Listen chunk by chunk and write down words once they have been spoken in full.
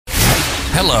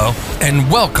Hello, and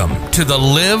welcome to the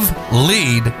Live,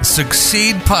 Lead,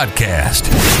 Succeed podcast,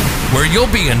 where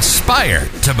you'll be inspired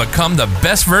to become the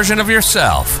best version of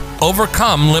yourself,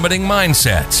 overcome limiting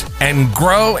mindsets, and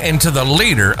grow into the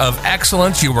leader of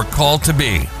excellence you were called to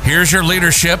be. Here's your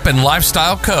leadership and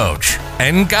lifestyle coach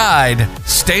and guide,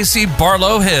 Stacy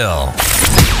Barlow Hill.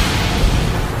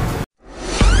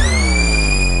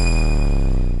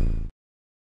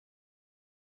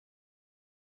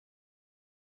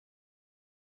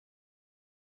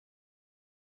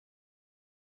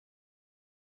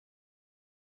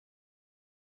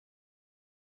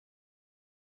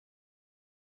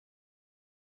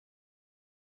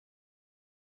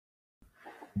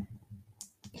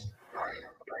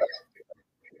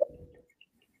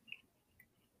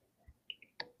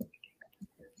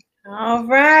 All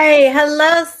right.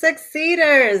 Hello,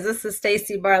 Succeeders. This is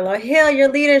Stacy Barlow Hill, your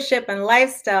leadership and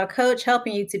lifestyle coach,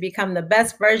 helping you to become the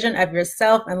best version of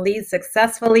yourself and lead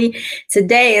successfully.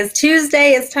 Today is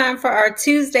Tuesday. It's time for our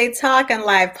Tuesday Talk and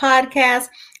Live podcast.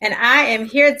 And I am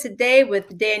here today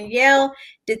with Danielle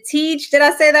DeTeach. Did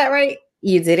I say that right?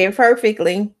 You did it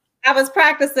perfectly. I was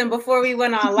practicing before we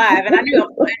went on live, and I knew I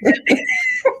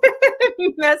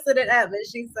was messing it up, but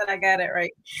she said I got it right.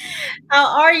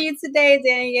 How are you today,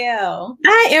 Danielle?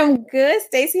 I am good.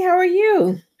 Stacy, how are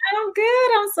you? I'm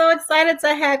good. I'm so excited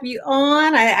to have you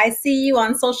on. I see you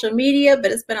on social media,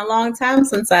 but it's been a long time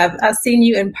since I've seen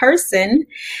you in person.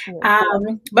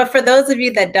 But for those of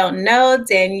you that don't know,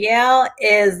 Danielle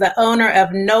is the owner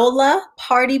of NOLA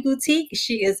Party Boutique.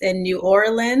 She is in New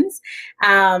Orleans.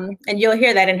 And you'll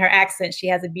hear that in her accent. She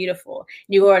has a beautiful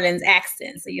New Orleans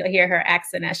accent. So you'll hear her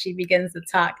accent as she begins to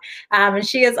talk. And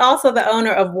she is also the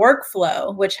owner of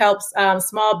Workflow, which helps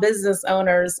small business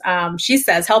owners. She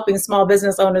says helping small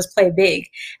business owners play big.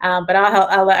 But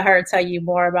I'll let her tell you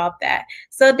more about that.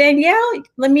 So Danielle,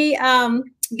 let me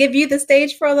give you the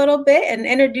stage for a little bit and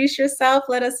introduce yourself.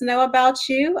 Let us know about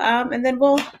you. And then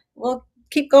we'll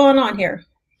keep going on here.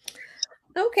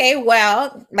 Okay,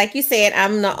 well, like you said,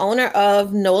 I'm the owner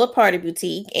of NOLA Party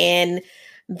Boutique, and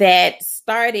that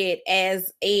started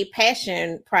as a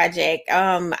passion project.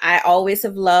 I always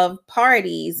have loved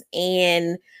parties,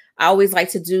 and I always like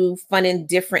to do fun and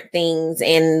different things.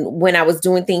 And when I was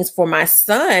doing things for my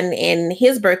son and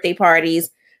his birthday parties,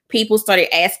 people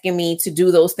started asking me to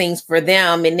do those things for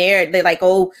them. And they're like,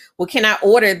 oh, well, can I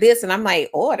order this? And I'm like,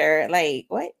 order? Like,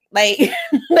 what? Like,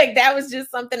 like that was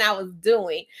just something I was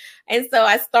doing. And so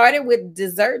I started with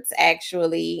desserts,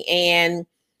 actually. And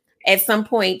at some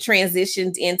point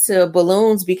transitioned into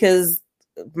balloons because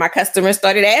my customers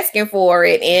started asking for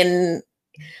it. And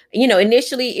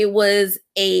initially it was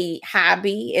a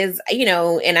hobby,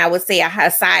 and I would say a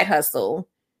side hustle.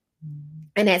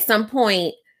 And at some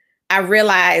point, I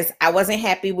realized I wasn't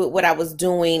happy with what I was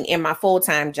doing in my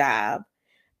full-time job,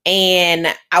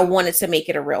 and I wanted to make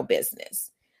it a real business.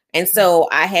 And so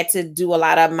I had to do a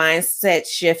lot of mindset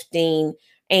shifting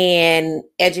and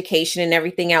education and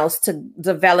everything else to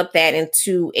develop that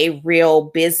into a real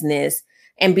business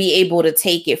and be able to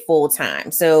take it full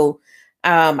time. So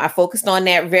I focused on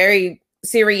that very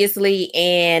seriously.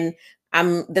 And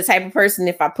I'm the type of person,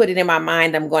 if I put it in my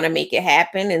mind, I'm going to make it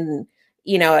happen. And,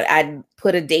 I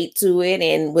put a date to it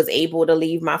and was able to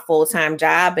leave my full-time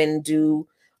job and do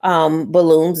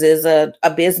balloons as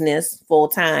a business full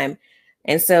time.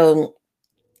 And so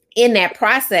in that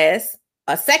process,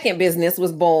 a second business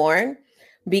was born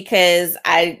because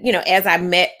as I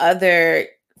met other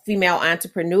female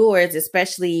entrepreneurs,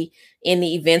 especially in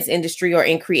the events industry or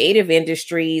in creative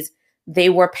industries, they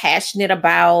were passionate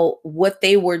about what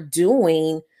they were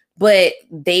doing, but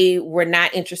they were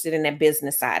not interested in that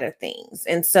business side of things.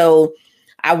 And so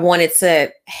I wanted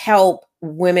to help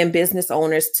women business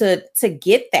owners to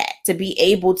get that, to be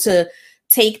able to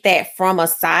take that from a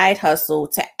side hustle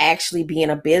to actually be in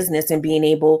a business and being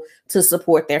able to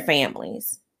support their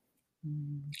families.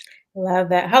 Love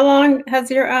that. How long has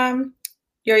your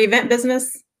event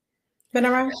business been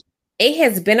around? It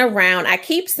has been around. I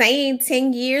keep saying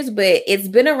 10 years, but it's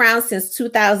been around since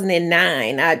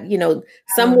 2009.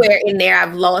 Somewhere in there,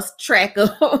 I've lost track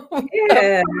of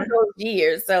those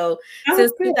years. So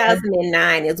since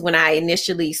 2009 is when I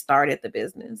initially started the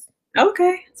business.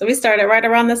 Okay. So we started right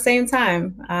around the same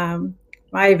time.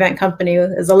 My event company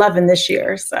is 11 this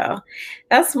year. So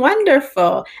that's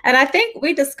wonderful. And I think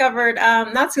we discovered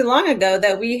not too long ago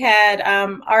that we had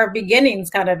our beginnings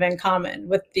kind of in common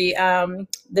with the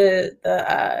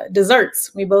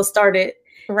desserts. We both started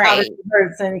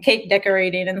desserts and cake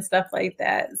decorating and stuff like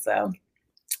that. So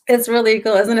It's really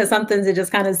cool. Isn't it something to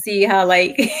just kind of see how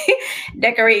like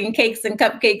decorating cakes and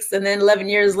cupcakes and then 11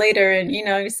 years later and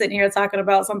you're sitting here talking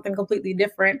about something completely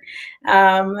different,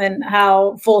 and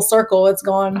how full circle it's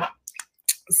gone.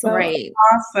 So Right.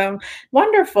 awesome.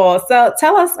 Wonderful. So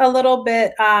tell us a little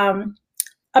bit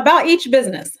about each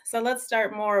business. So let's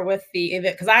start more with the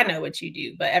event, because I know what you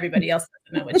do, but everybody else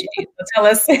doesn't know what you do. So tell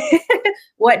us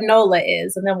what NOLA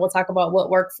is, and then we'll talk about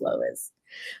what workflow is.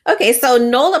 Okay, so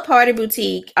NOLA Party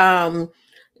Boutique,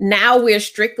 now we're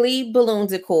strictly balloon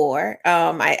decor.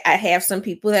 I have some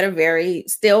people that are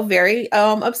still very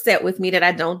upset with me that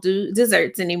I don't do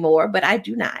desserts anymore, but I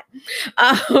do not.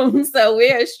 So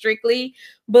we're strictly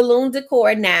balloon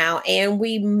decor now, and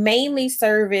we mainly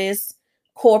service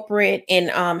corporate and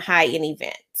high-end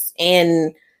events.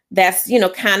 And that's,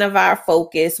 kind of our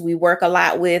focus. We work a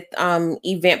lot with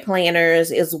event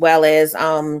planners as well as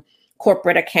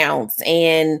corporate accounts,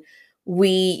 and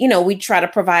we try to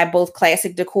provide both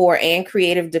classic decor and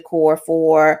creative decor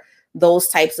for those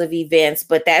types of events.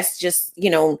 But that's just,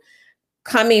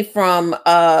 coming from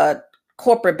a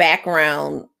corporate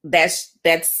background, that's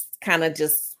kind of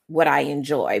just what I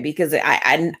enjoy, because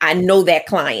I know that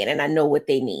client and I know what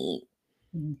they need.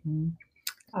 Mm-hmm.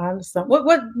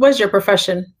 What was your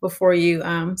profession before you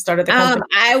started the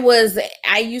company?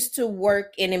 I used to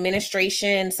work in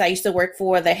administration. So I used to work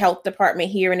for the health department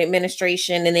here in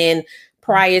administration. And then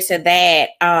prior to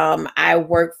that, I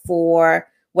worked for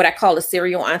what I call a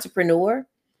serial entrepreneur.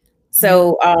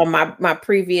 So my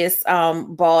previous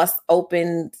boss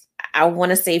opened, I want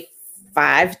to say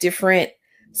 5 different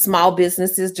small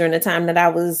businesses during the time that I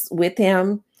was with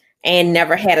him, and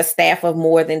never had a staff of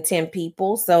more than 10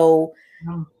 people. So,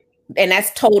 and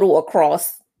that's total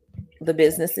across the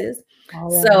businesses.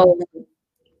 Oh, so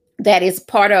that is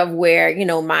part of where,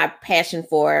 my passion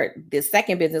for this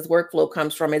second business workflow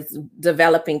comes from, is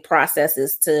developing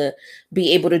processes to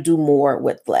be able to do more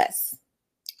with less.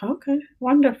 Okay,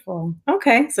 wonderful.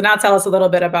 Okay, so now tell us a little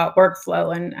bit about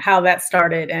workflow and how that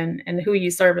started and who you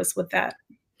service with that.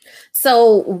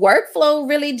 So workflow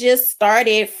really just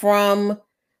started from,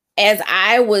 as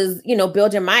I was,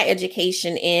 building my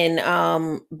education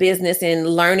in business and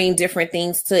learning different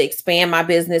things to expand my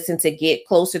business and to get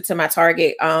closer to my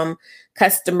target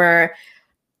customer,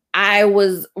 I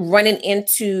was running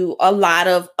into a lot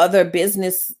of other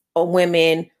business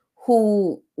women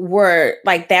who were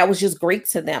like, that was just great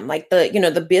to them. Like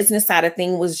the business side of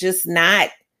thing was just not,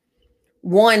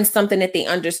 one, something that they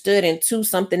understood, and 2,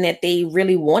 something that they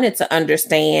really wanted to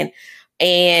understand.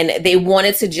 And they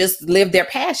wanted to just live their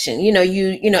passion.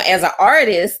 As an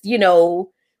artist,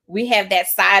 we have that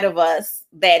side of us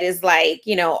that is like,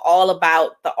 all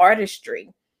about the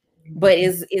artistry, but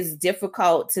it's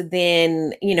difficult to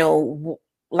then,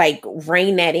 like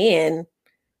rein that in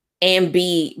and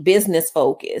be business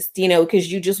focused,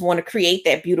 because you just want to create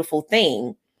that beautiful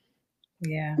thing.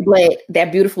 Yeah. But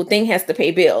that beautiful thing has to pay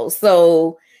bills.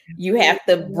 So you have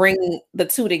to bring the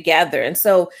two together. And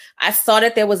so I saw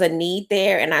that there was a need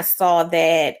there, and I saw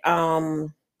that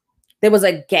there was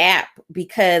a gap,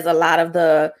 because a lot of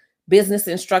the business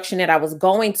instruction that I was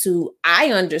going to,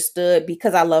 I understood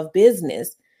because I love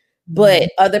business,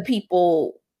 but other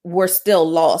people were still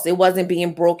lost. It wasn't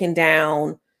being broken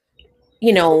down,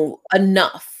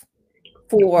 enough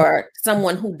for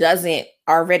someone who doesn't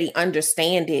already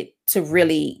understand it to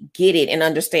really get it and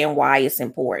understand why it's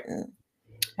important.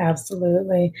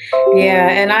 Absolutely. Yeah.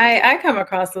 And I come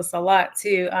across this a lot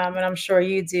too. And I'm sure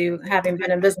you do, having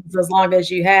been in business as long as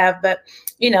you have, but,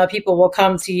 people will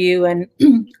come to you and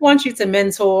want you to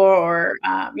mentor or,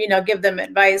 give them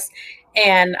advice.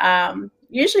 And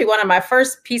usually one of my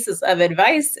first pieces of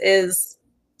advice is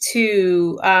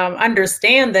to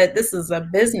understand that this is a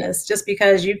business. Just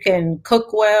because you can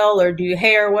cook well or do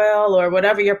hair well or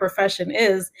whatever your profession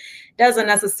is, doesn't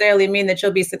necessarily mean that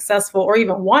you'll be successful or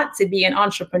even want to be an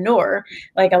entrepreneur.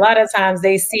 Like a lot of times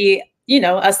they see,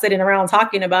 us sitting around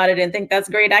talking about it and think that's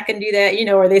great, I can do that,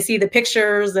 or they see the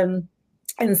pictures and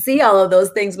see all of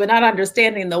those things, but not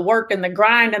understanding the work and the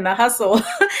grind and the hustle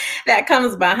that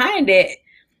comes behind it.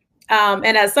 And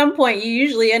at some point you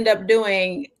usually end up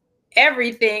doing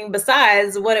everything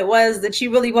besides what it was that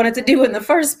you really wanted to do in the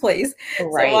first place.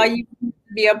 Right. So while you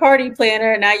be a party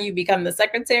planner, now you become the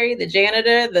secretary, the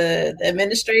janitor, the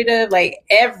administrative, like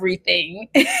everything.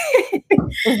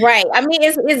 Right. I mean,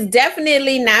 it's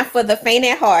definitely not for the faint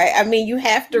at heart. I mean, you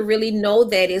have to really know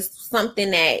that it's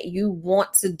something that you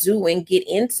want to do and get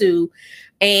into.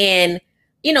 And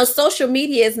social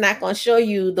media is not going to show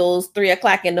you those 3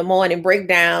 o'clock in the morning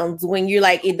breakdowns when you're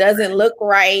like, it doesn't look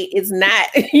right. It's not,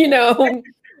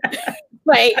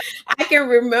 Like, I can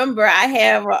remember I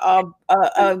have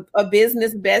a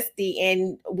business bestie,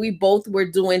 and we both were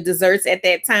doing desserts at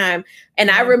that time. And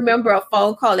I remember a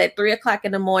phone call at 3:00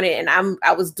 in the morning, and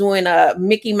I was doing a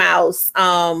Mickey Mouse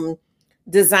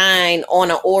design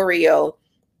on an Oreo.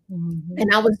 Mm-hmm.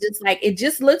 And I was just like, it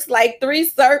just looks like 3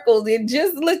 circles. It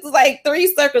just looks like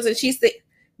 3 circles. And she said,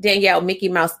 Danielle, Mickey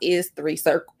Mouse is 3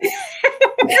 circles.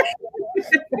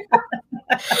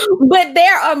 But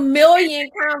there are a million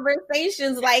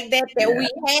conversations like that we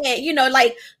had, you know,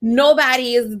 like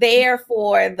nobody is there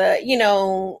for the, you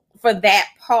know, for that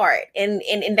part. And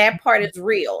that part is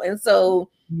real. And so,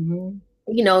 you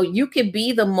know, you could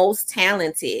be the most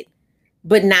talented,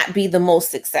 but not be the most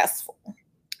successful.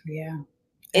 Yeah.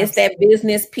 It's that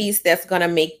business piece that's going to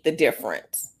make the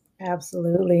difference.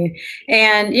 Absolutely.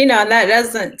 And, you know, and that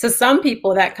doesn't, to some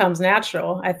people that comes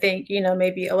natural. I think, you know,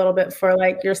 maybe a little bit for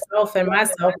like yourself and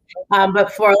myself,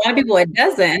 but for a lot of people it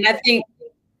doesn't. And I think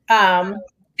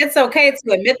it's okay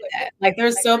to admit that. Like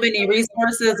there's so many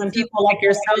resources and people like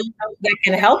yourself that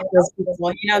can help those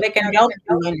people. You know, they can help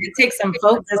you, and it takes some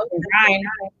focus and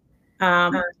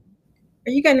grind. Are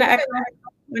you getting the echo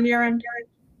when you're in?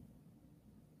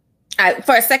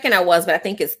 For a second I was, but I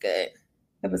think it's good.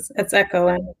 It's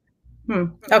echoing.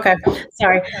 Okay,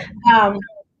 sorry.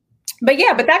 But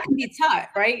that can be taught,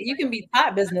 right? You can be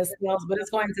taught business skills, but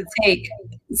it's going to take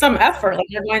some effort. Like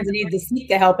you're going to need to seek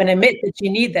the help and admit that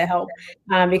you need the help,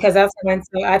 because that's going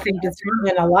to, I think,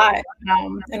 determine a lot,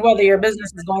 and whether your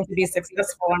business is going to be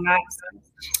successful or not. So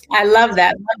I love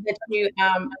that. Love that you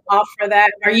offer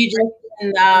that. Are you just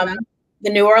in the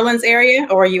New Orleans area,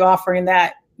 or are you offering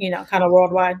that, you know, kind of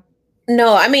worldwide?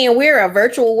 No, I mean, we're a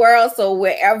virtual world. So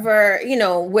wherever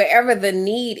the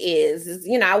need is,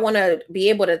 you know, I want to be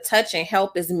able to touch and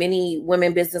help as many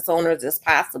women business owners as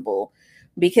possible,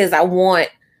 because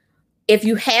if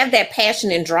you have that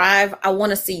passion and drive, I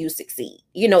want to see you succeed.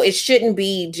 You know, it shouldn't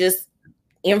be just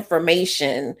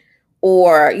information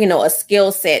or, you know, a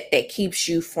skill set that keeps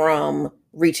you from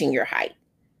reaching your height.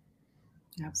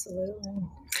 Absolutely.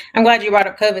 I'm glad you brought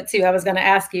up COVID too. I was going to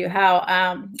ask you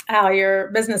how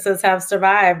your businesses have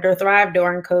survived or thrived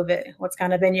during COVID. What's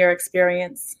kind of been your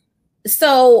experience?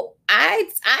 So I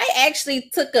actually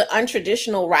took an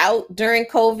untraditional route during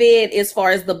COVID as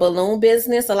far as the balloon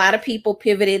business. A lot of people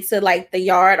pivoted to like the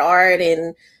yard art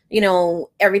and, you know,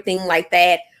 everything like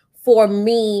that. For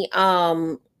me,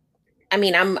 I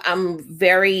mean, I'm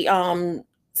very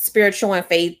spiritual and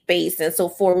faith-based. And so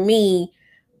for me,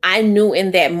 I knew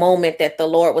in that moment that the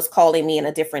Lord was calling me in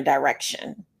a different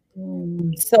direction.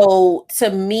 So to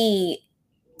me,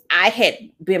 I had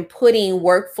been putting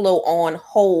workflow on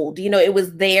hold. You know, it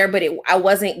was there, but I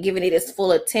wasn't giving it its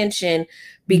full attention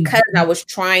because I was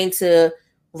trying to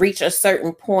reach a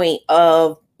certain point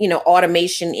of, you know,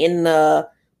 automation in the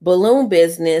balloon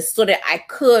business so that I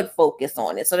could focus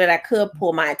on it, so that I could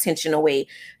pull my attention away.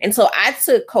 And so I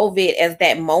took COVID as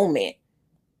that moment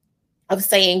of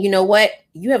saying, you know what,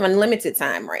 you have unlimited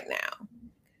time right now.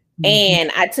 And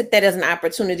I took that as an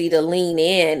opportunity to lean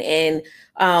in.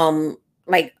 And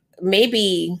like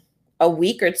maybe a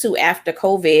week or two after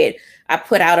COVID, I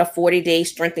put out a 40-day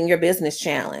Strengthen Your Business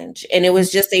challenge. And it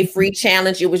was just a free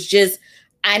challenge. It was just,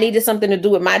 I needed something to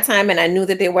do with my time. And I knew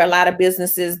that there were a lot of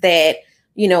businesses that,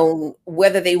 you know,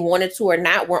 whether they wanted to or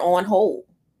not, were on hold.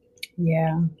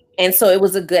 Yeah. And so it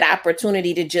was a good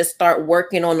opportunity to just start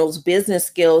working on those business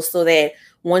skills so that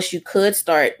once you could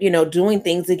start, you know, doing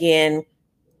things again,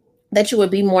 that you would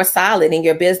be more solid in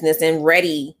your business and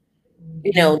ready,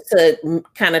 you know, to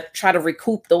kind of try to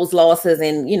recoup those losses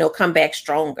and, you know, come back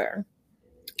stronger.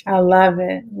 I love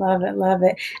it. Love it. Love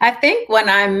it. I think when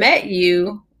I met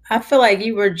you, I feel like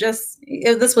you were this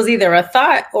was either a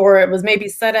thought or it was maybe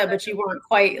set up, but you weren't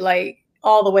quite like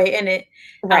all the way in it.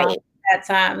 Right. That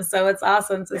time. So it's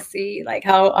awesome to see like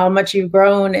how much you've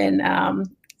grown and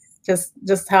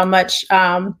just how much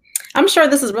I'm sure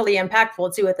this is really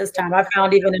impactful too at this time. I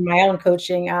found even in my own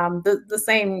coaching, the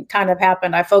same kind of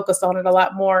happened. I focused on it a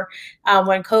lot more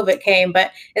when COVID came,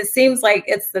 but it seems like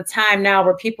it's the time now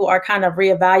where people are kind of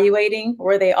reevaluating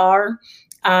where they are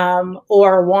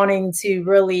or wanting to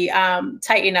really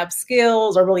tighten up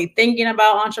skills or really thinking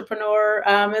about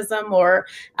entrepreneurism or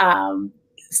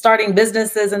starting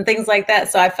businesses and things like that.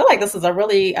 So I feel like this is a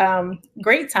really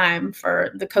great time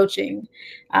for the coaching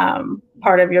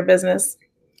part of your business.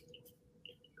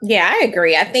 Yeah, I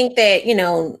agree. I think that, you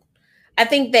know,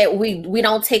 we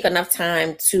don't take enough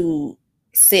time to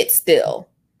sit still.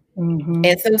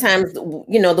 And sometimes,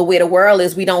 you know, the way the world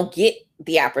is, we don't get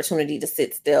the opportunity to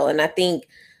sit still. And I think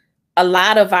a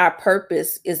lot of our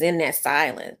purpose is in that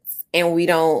silence. and we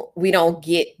don't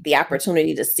get the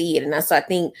opportunity to see it. And so I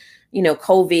think,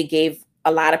 COVID gave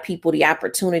a lot of people the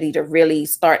opportunity to really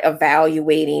start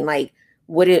evaluating like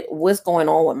what's going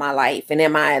on with my life, and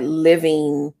am I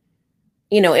living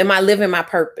my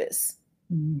purpose?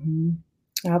 Mm-hmm.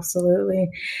 Absolutely.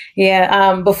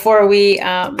 Yeah. Before we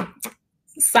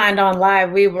signed on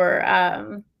live, we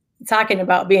were talking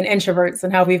about being introverts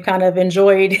and how we've kind of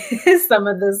enjoyed some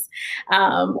of this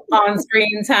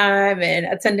on-screen time and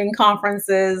attending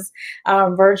conferences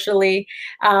virtually.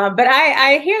 But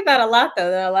I hear that a lot,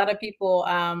 though, that a lot of people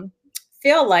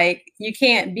feel like you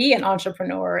can't be an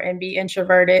entrepreneur and be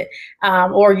introverted,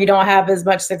 or you don't have as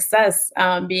much success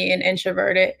being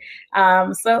introverted.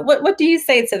 So what do you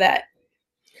say to that?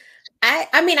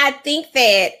 I mean, I think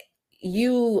that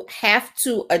you have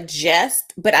to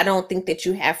adjust, but I don't think that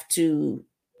you have to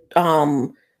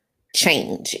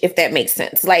change, if that makes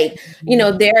sense. Like,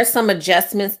 there are some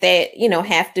adjustments that,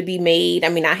 have to be made. I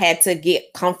mean, I had to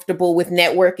get comfortable with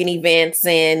networking events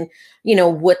and,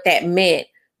 what that meant,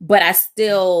 but I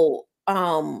still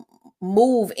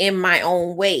move in my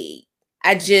own way.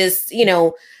 I just,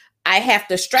 I have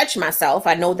to stretch myself.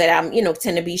 I know that I'm,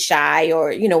 tend to be shy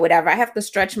or, whatever. I have to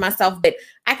stretch myself, but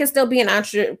I can still be an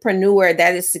entrepreneur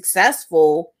that is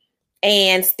successful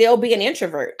and still be an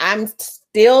introvert. I'm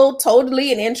still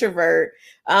totally an introvert.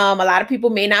 A lot of people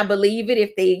may not believe it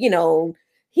if they,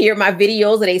 hear my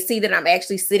videos or they see that I'm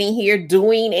actually sitting here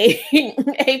doing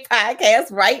a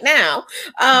podcast right now.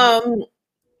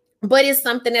 But it's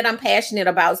something that I'm passionate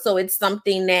about. So it's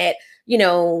something that,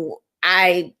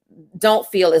 I don't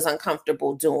feel as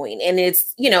uncomfortable doing. And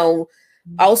it's,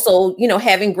 also,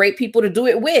 having great people to do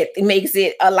it with, it makes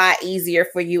it a lot easier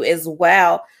for you as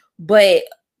well. But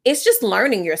it's just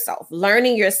learning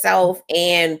yourself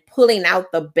and pulling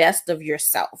out the best of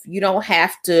yourself. You don't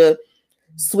have to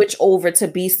switch over to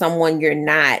be someone you're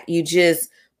not. You just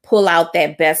pull out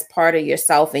that best part of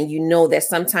yourself. And that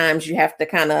sometimes you have to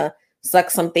kind of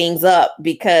suck some things up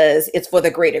because it's for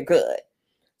the greater good.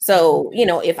 So,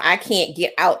 if I can't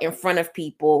get out in front of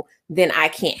people, then I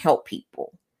can't help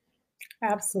people.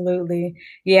 Absolutely.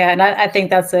 Yeah. And I think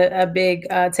that's a big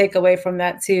takeaway from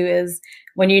that too, is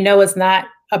when it's not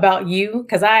about you,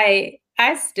 because I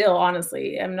still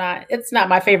honestly it's not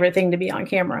my favorite thing to be on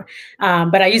camera.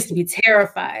 But I used to be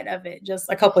terrified of it just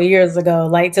a couple of years ago,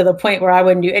 like to the point where I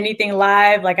wouldn't do anything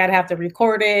live. Like I'd have to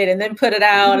record it and then put it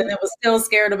out and then was still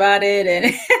scared about it.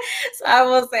 And so I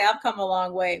will say I've come a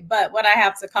long way. But what I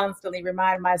have to constantly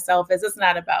remind myself is it's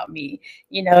not about me.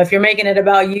 If you're making it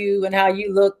about you and how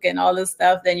you look and all this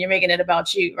stuff, then you're making it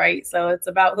about you, right? So it's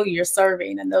about who you're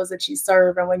serving and those that you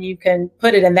serve. And when you can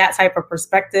put it in that type of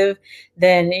perspective,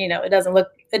 then,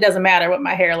 it doesn't matter what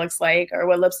my hair looks like or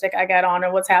what lipstick I got on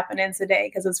or what's happening today,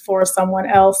 because it's for someone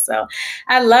else. So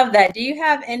I love that. Do you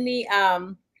have any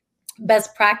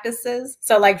best practices?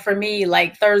 So like for me,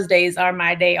 like Thursdays are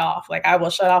my day off. Like I will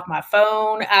shut off my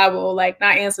phone. I will not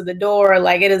answer the door.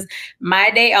 Like it is my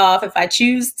day off. If I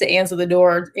choose to answer the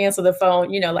door, answer the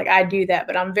phone, I do that,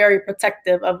 but I'm very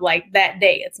protective of like that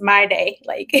day. It's my day.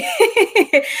 Like,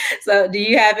 so do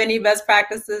you have any best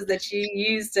practices that you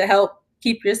use to help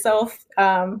keep yourself,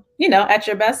 at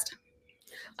your best?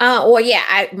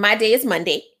 My day is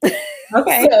Monday.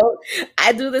 Okay. So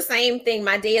I do the same thing.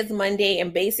 My day is Monday.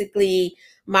 And basically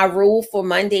my rule for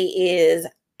Monday is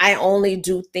I only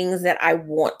do things that I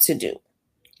want to do.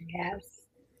 Yes.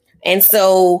 And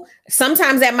so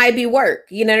sometimes that might be work.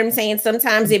 You know what I'm saying?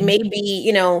 Sometimes it may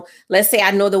be, let's say I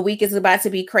know the week is about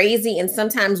to be crazy, and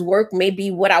sometimes work may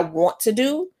be what I want to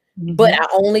do. But I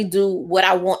only do what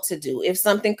I want to do. If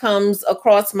something comes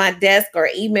across my desk or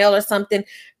email or something,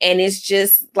 and it's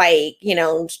just like,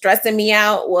 stressing me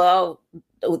out, well,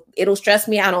 it'll stress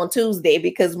me out on Tuesday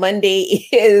because Monday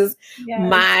is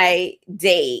my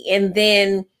day. And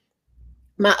then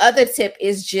my other tip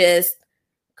is just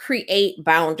create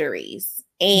boundaries.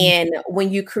 And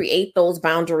when you create those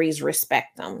boundaries,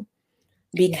 respect them.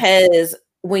 Because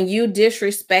when you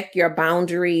disrespect your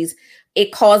boundaries,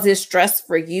 it causes stress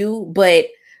for you. But,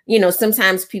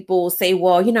 sometimes people will say,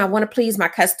 well, I want to please my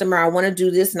customer. I want to do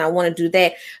this and I want to do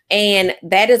that. And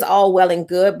that is all well and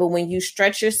good. But when you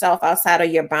stretch yourself outside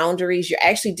of your boundaries, you're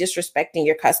actually disrespecting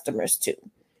your customers too.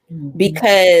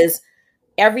 Because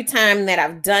every time that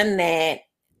I've done that,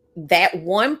 that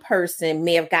one person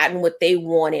may have gotten what they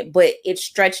wanted, but it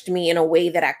stretched me in a way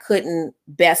that I couldn't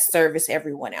best service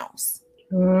everyone else.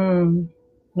 And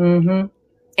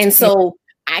so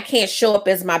I can't show up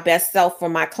as my best self for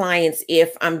my clients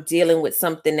if I'm dealing with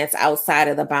something that's outside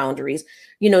of the boundaries.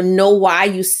 Know why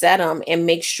you set them and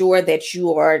make sure that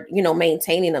you are,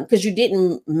 maintaining them, because you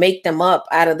didn't make them up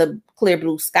out of the clear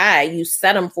blue sky. You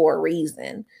set them for a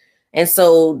reason. And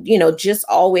so, just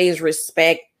always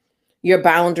respect your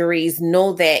boundaries.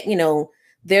 Know that,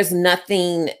 there's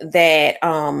nothing that,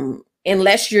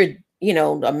 unless you're,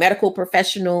 a medical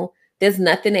professional, there's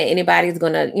nothing that anybody's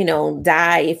going to,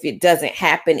 die if it doesn't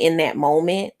happen in that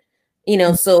moment,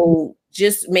 so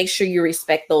just make sure you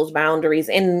respect those boundaries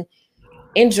and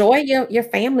enjoy your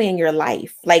family and your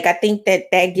life. Like, I think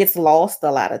that gets lost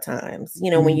a lot of times,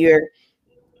 when you're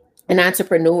an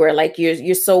entrepreneur, like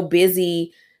you're so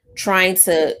busy trying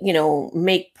to,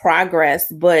 make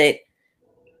progress, but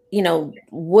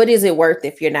what is it worth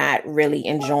if you're not really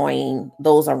enjoying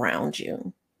those around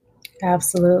you?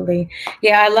 Absolutely.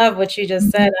 Yeah, I love what you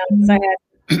just said. I had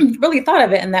really thought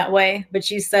of it in that way, but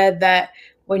you said that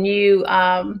when you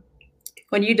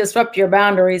disrupt your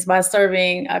boundaries by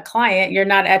serving a client, you're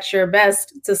not at your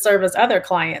best to service other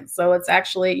clients. So it's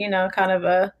actually, kind of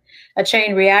a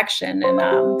chain reaction, and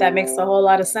that makes a whole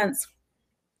lot of sense.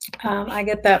 I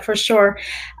get that for sure.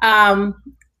 I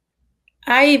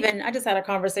just had a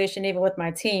conversation even with my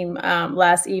team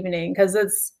last evening,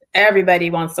 because everybody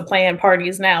wants to plan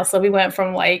parties now. So we went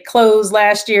from like closed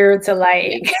last year to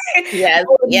like yes.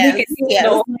 This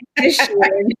year.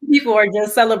 People are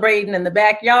just celebrating in the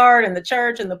backyard and the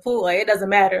church and the pool. Like, it doesn't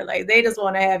matter. Like, they just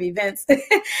want to have events.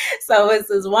 So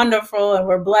it's wonderful, and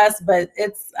we're blessed, but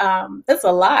it's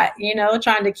a lot,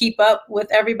 trying to keep up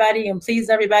with everybody and please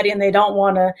everybody, and they don't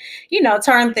want to,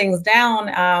 turn things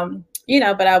down.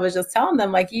 But I was just telling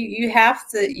them, like, you have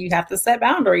to set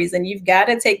boundaries, and you've got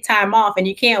to take time off, and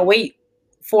you can't wait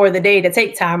for the day to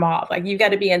take time off. Like, you've got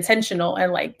to be intentional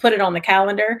and like put it on the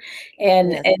calendar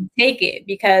and take it,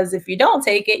 because if you don't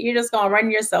take it, you're just going to run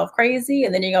yourself crazy,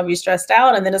 and then you're going to be stressed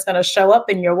out, and then it's going to show up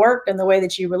in your work and the way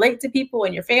that you relate to people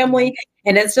and your family.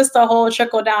 And it's just a whole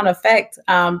trickle down effect.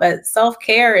 But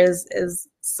self-care is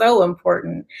so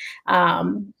important.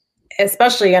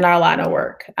 Especially in our line of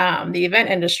work. The event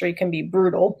industry can be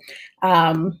brutal.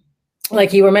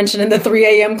 Like you were mentioning, the 3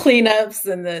 a.m. cleanups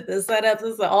and the setups.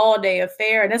 It's an all-day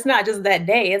affair. And it's not just that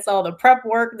day. It's all the prep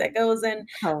work that goes in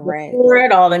before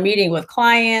it, all the meeting with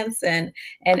clients and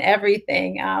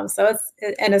everything. So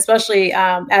and especially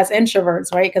as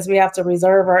introverts, right? Because we have to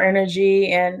reserve our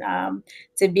energy and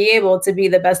to be able to be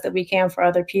the best that we can for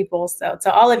other people. So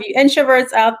to all of you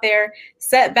introverts out there,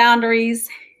 set boundaries.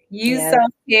 Use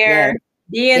self-care,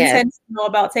 be intentional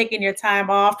about taking your time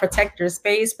off, protect your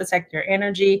space, protect your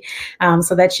energy,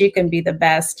 so that you can be the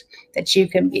best that you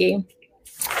can be.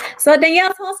 So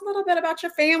Danielle, tell us a little bit about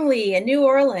your family in New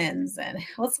Orleans and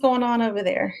what's going on over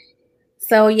there.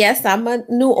 So yes, I'm a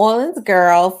New Orleans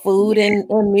girl, food and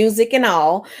music and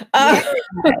all.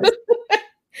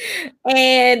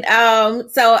 And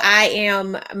so I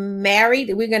am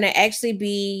married. We're going to actually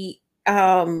be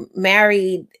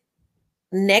married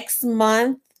next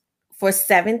month for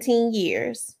 17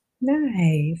 years.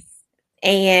 Nice.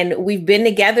 And we've been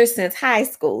together since high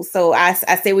school. So I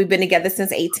say we've been together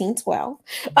since 1812.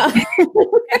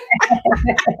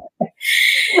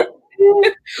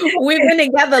 We've been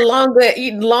together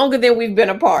longer than we've been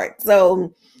apart.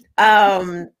 So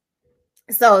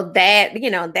so that,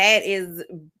 that is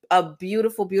a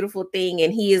beautiful, beautiful thing.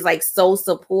 And he is like so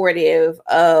supportive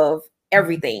of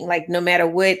everything. Like, no matter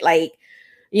what, like,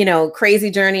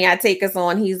 crazy journey I take us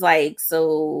on, he's like,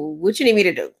 so what you need me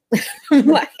to do? I'm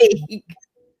like,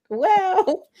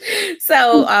 well,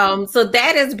 so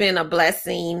that has been a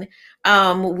blessing.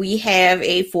 We have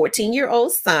a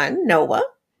 14-year-old son, Noah.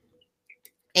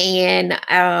 And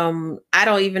I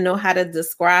don't even know how to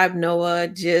describe Noah.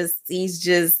 He's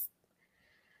just,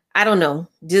 I don't know,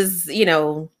 just,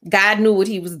 God knew what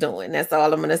he was doing. That's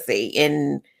all I'm going to say.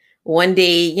 And one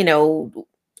day,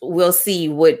 we'll see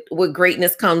what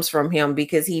greatness comes from him,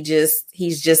 because he's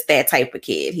just that type of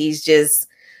kid. He's just,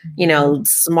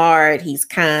 smart. He's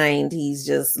kind. He's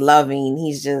just loving.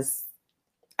 He's just,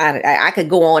 I could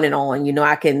go on and on.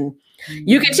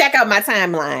 You can check out my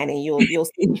timeline and you'll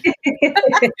see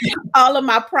all of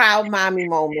my proud mommy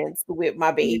moments with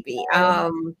my baby.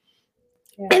 And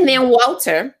then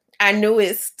Walter, our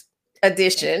newest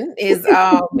addition, is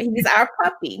he's our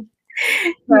puppy.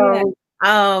 So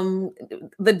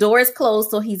the door is closed,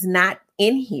 so he's not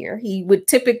in here. He would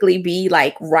typically be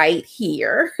like right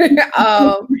here.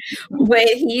 But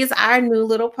he's our new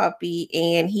little puppy,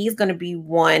 and he's going to be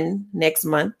 1 next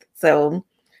month. So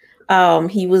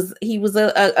he was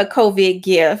a COVID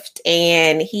gift,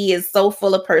 and he is so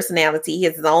full of personality. He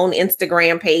has his own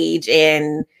Instagram page,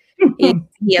 and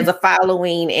he has a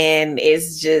following, and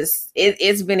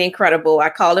it's been incredible. I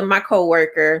call him my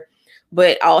coworker,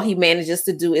 but all he manages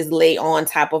to do is lay on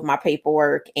top of my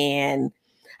paperwork. And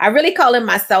I really call him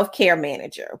my self-care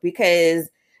manager because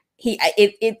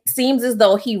it seems as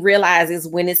though he realizes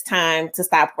when it's time to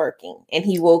stop working, and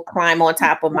he will climb on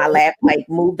top of my lap, like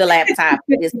move the laptop.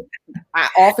 My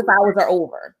office hours are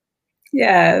over.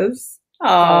 Yes. Oh,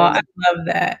 I love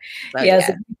that. So, yes.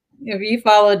 yeah. If you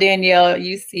follow Danielle,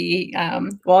 you see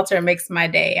Walter makes my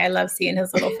day. I love seeing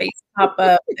his little face pop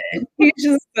up. He's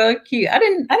just so cute. I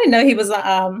didn't know he was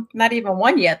not even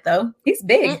 1 yet though. He's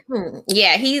big. Mm-hmm.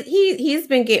 Yeah, he's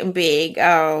been getting big.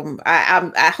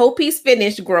 I hope he's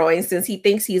finished growing since he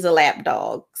thinks he's a lap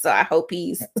dog. So I hope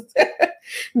he's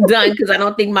done because I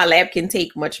don't think my lap can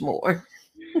take much more.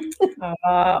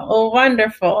 Oh,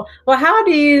 wonderful. Well, how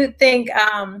do you think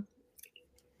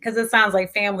because it sounds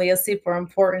like family is super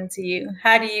important to you.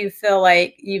 How do you feel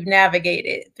like you've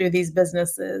navigated through these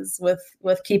businesses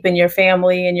with keeping your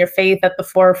family and your faith at the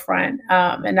forefront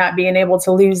and not being able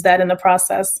to lose that in the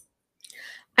process?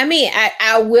 I mean,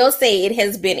 I will say it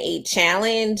has been a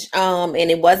challenge and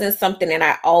it wasn't something that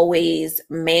I always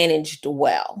managed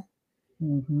well.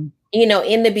 Mm-hmm. You know,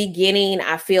 in the beginning,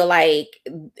 I feel like,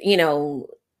 you know,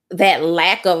 that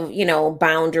lack of, you know,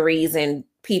 boundaries and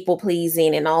people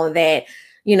pleasing and all of that,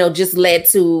 you know, just led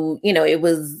to, you know, it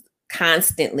was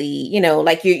constantly, you know,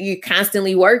 like you're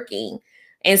constantly working.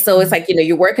 And so it's like, you know,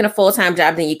 you're working a full-time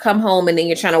job, then you come home and then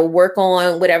you're trying to work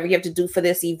on whatever you have to do for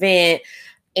this event.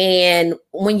 And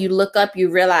when you look up,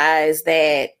 you realize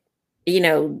that, you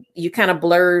know, you kind of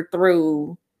blurred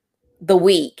through the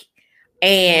week.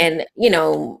 And, you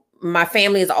know, my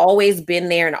family has always been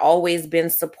there and always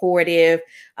been supportive.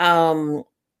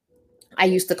 I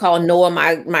used to call Noah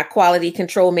my quality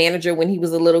control manager when he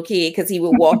was a little kid because he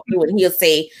would walk through and he'll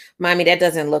say, "Mommy, that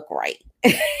doesn't look right."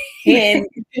 And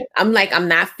I'm like, "I'm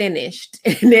not finished."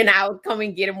 And then I would come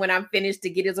and get him when I'm finished to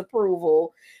get his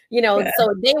approval. You know, yeah.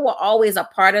 So they were always a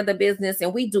part of the business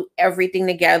and we do everything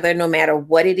together no matter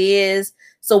what it is.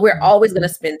 So we're always going to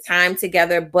spend time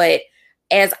together. But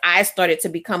as I started to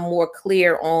become more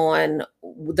clear on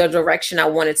the direction I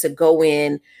wanted to go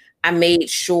in, I made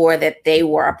sure that they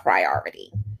were a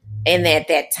priority and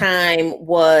that time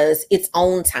was its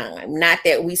own time. Not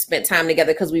that we spent time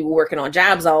together because we were working on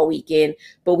jobs all weekend,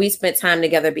 but we spent time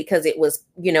together because it was,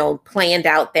 you know, planned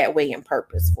out that way and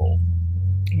purposeful.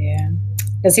 Yeah.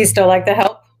 Does he still like to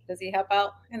help? Does he help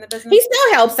out in the business? He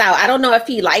still helps out. I don't know if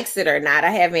he likes it or not. I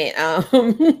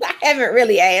haven't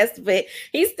really asked, but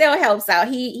he still helps out.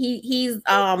 He's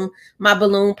my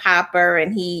balloon popper,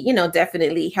 and he, you know,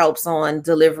 definitely helps on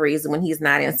deliveries when he's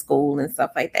not in school and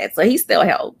stuff like that. So he still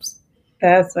helps.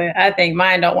 That's what I think.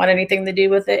 Mine don't want anything to do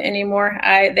with it anymore.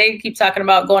 They keep talking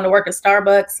about going to work at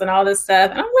Starbucks and all this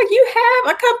stuff, and I'm like, you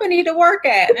have a company to work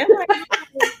at. And I'm like,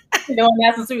 doing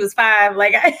that since we was 5.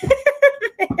 Like,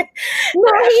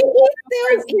 no,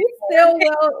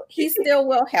 he still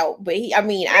will help, but I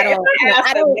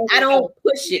don't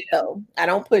push it though. I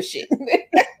don't push it.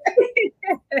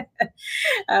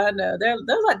 I know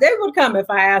they would come if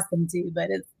I asked them to, but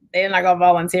they're not gonna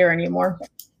volunteer anymore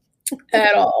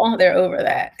at all. They're over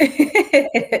that.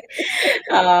 Okay,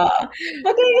 yeah.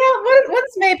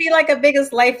 What's maybe like a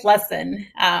biggest life lesson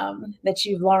that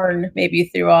you've learned maybe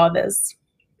through all this?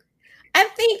 I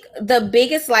think the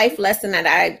biggest life lesson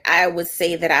that I would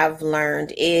say that I've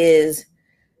learned is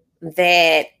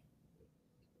that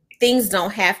things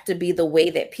don't have to be the way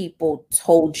that people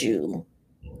told you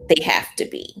they have to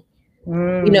be.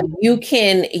 You know, you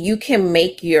can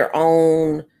make your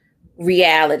own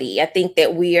reality. I think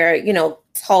that we are, you know,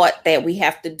 taught that we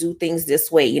have to do things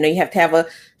this way. You know, you have to have a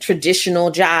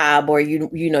traditional job or you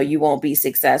know, you won't be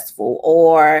successful,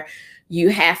 or you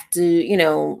have to, you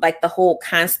know, like the whole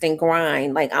constant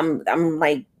grind. Like I'm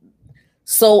like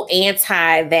so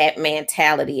anti that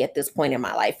mentality at this point in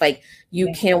my life. Like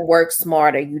you can work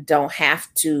smarter. You don't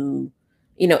have to,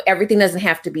 you know, everything doesn't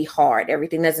have to be hard.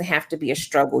 Everything doesn't have to be a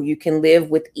struggle. You can live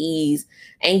with ease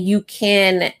and you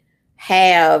can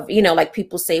have, you know, like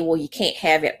people say, well, you can't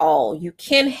have it all. You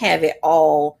can have it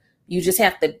all. You just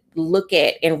have to look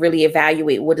at and really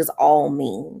evaluate what does all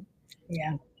mean.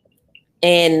 Yeah.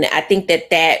 And I think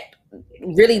that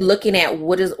really looking at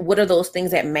what are those things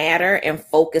that matter and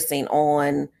focusing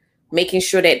on making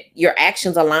sure that your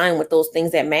actions align with those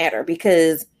things that matter,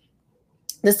 because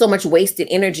there's so much wasted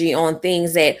energy on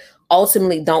things that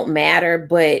ultimately don't matter,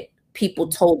 but people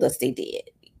told us they did.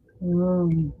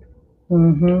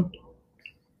 Mm-hmm.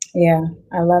 Yeah,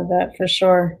 I love that for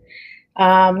sure.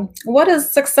 What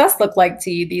does success look like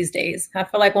to you these days? I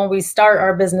feel like when we start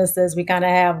our businesses, we kind of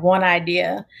have one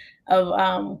idea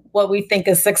of what we think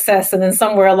is success, and then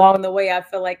somewhere along the way, I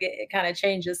feel like it kind of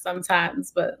changes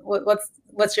sometimes. But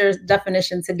what's your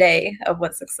definition today of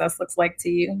what success looks like to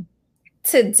you?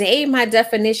 today, my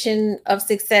definition of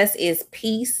success is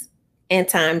peace and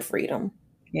time freedom.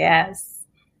 Yes.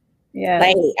 Yeah.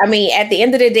 Like, I mean, at the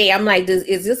end of the day, I'm like,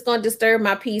 is this going to disturb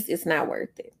my peace? It's not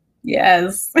worth it.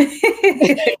 Yes.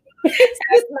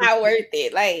 It's not worth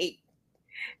it. Like,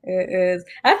 it is.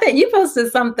 I think you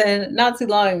posted something not too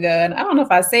long ago, and I don't know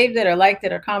if I saved it or liked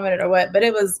it or commented or what, but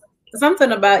it was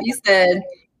something about, you said,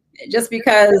 just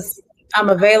because I'm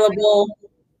available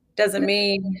doesn't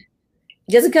mean.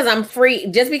 Just because I'm free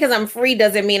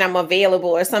doesn't mean I'm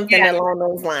available or something along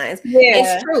those lines. Yeah.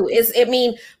 It's true. I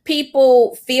mean,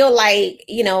 people feel like,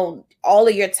 all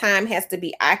of your time has to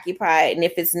be occupied. And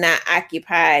if it's not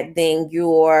occupied, then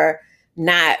you're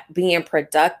not being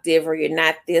productive, or you're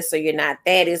not this, or you're not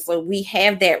that. Is so we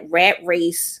have that rat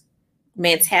race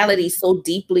mentality so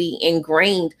deeply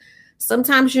ingrained.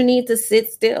 Sometimes you need to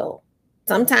sit still.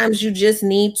 Sometimes you just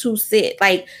need to sit.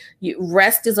 Like,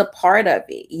 rest is a part of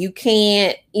it. You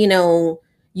can't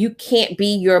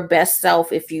be your best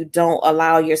self if you don't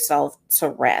allow yourself to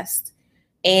rest.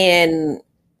 And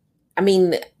I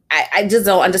mean, I just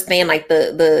don't understand like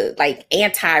the like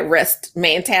anti-rest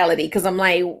mentality, because I'm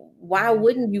like, why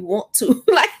wouldn't you want to?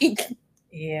 Like,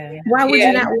 why would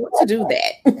you not want to do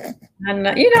that? And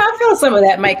I feel some of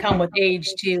that might come with age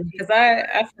too, because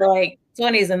I feel like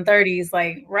 20s and 30s,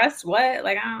 like, rest, what?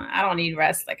 Like, I don't need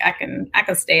rest. Like, I can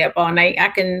stay up all night. I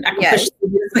can push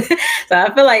through this. So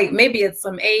I feel like maybe it's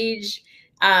some age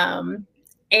and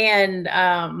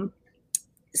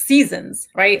seasons,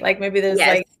 right? Like, maybe there's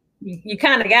like, you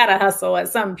kind of gotta hustle at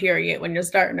some period when you're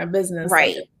starting a business,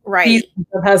 right? Seasons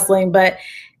of hustling, but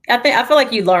I feel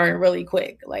like you learn really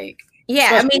quick, like. Yeah,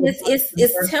 I mean,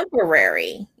 it's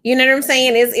temporary. You know what I'm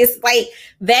saying? It's like,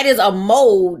 that is a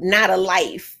mode, not a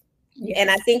life. Yes.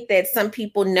 And I think that some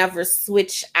people never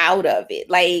switch out of it.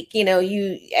 Like,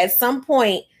 you at some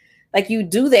point, like, you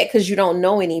do that because you don't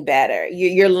know any better.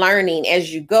 You're learning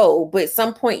as you go, but at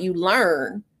some point you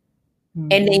learn,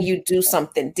 and then you do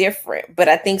something different. But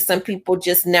I think some people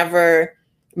just never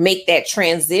make that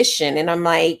transition. And I'm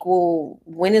like, well,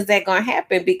 when is that going to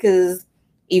happen? Because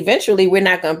eventually we're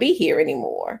not going to be here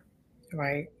anymore.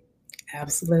 Right.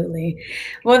 Absolutely.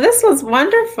 Well, this was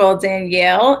wonderful,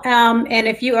 Danielle. And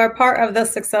if you are part of the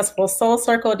Successful Soul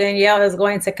Circle, Danielle is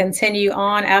going to continue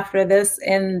on after this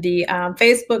in the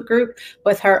Facebook group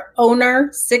with her owner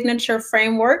signature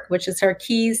framework, which is her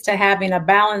keys to having a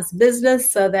balanced business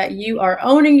so that you are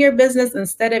owning your business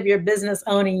instead of your business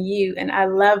owning you. And I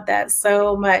love that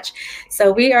so much.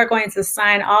 So we are going to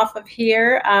sign off of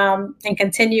here and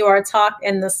continue our talk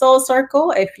in the Soul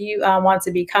Circle. If you want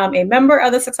to become a member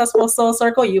of the Successful Soul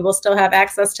Circle, you will still have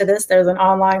access to this. There's an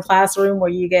online classroom where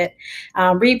you get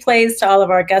replays to all of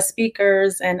our guest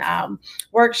speakers and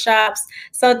workshops.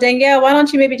 So Danielle, why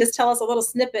don't you maybe just tell us a little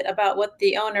snippet about what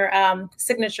the owner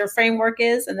signature framework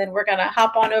is, and then we're going to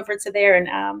hop on over to there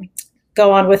and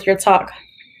go on with your talk.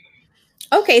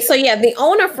 Okay, so the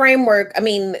owner framework, I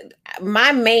mean,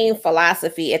 my main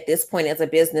philosophy at this point as a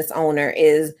business owner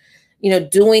is,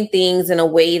 doing things in a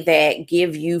way that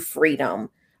give you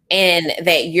freedom, and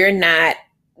that you're not,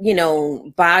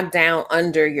 bogged down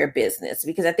under your business.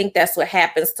 Because I think that's what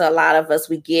happens to a lot of us.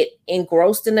 We get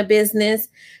engrossed in the business,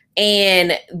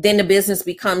 and then the business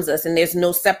becomes us, and there's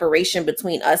no separation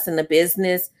between us and the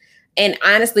business. And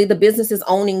honestly, the business is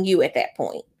owning you at that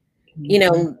point.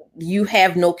 You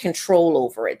have no control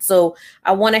over it. So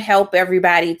I want to help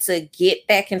everybody to get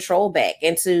that control back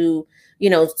and to,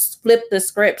 flip the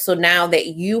script. So now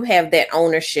that you have that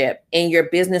ownership and your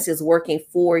business is working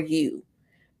for you,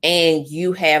 and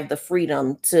you have the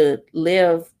freedom to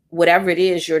live whatever it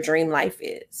is your dream life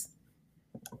is.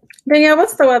 Danielle,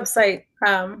 what's the website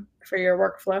for your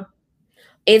workflow?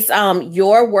 It's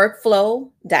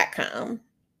yourworkflow.com.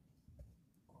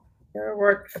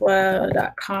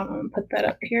 Yourworkflow.com. I'm going to put that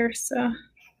up here so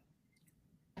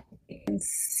you can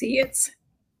see it. Is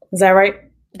that right?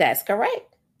 That's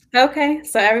correct. Okay,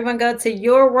 so everyone go to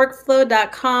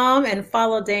yourworkflow.com and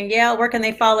follow Danielle. Where can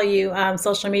they follow you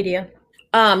social media?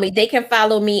 They can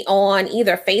follow me on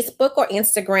either Facebook or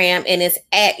Instagram, and it's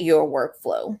at Your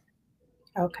Workflow.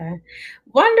 Okay,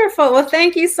 wonderful. Well,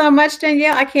 thank you so much,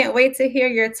 Danielle. I can't wait to hear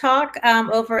your talk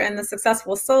over in the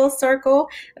Successful Soul Circle.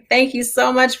 Thank you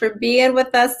so much for being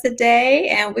with us today,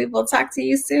 and we will talk to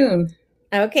you soon.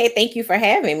 Okay, thank you for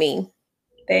having me.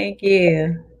 Thank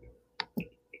you.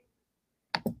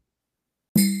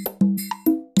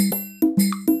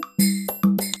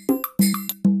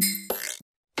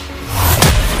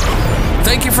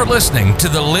 Thank you for listening to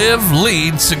the Live,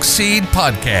 Lead, Succeed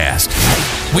podcast.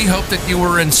 We hope that you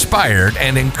were inspired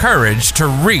and encouraged to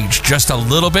reach just a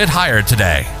little bit higher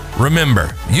today.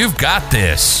 Remember, you've got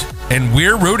this. and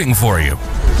we're rooting for you.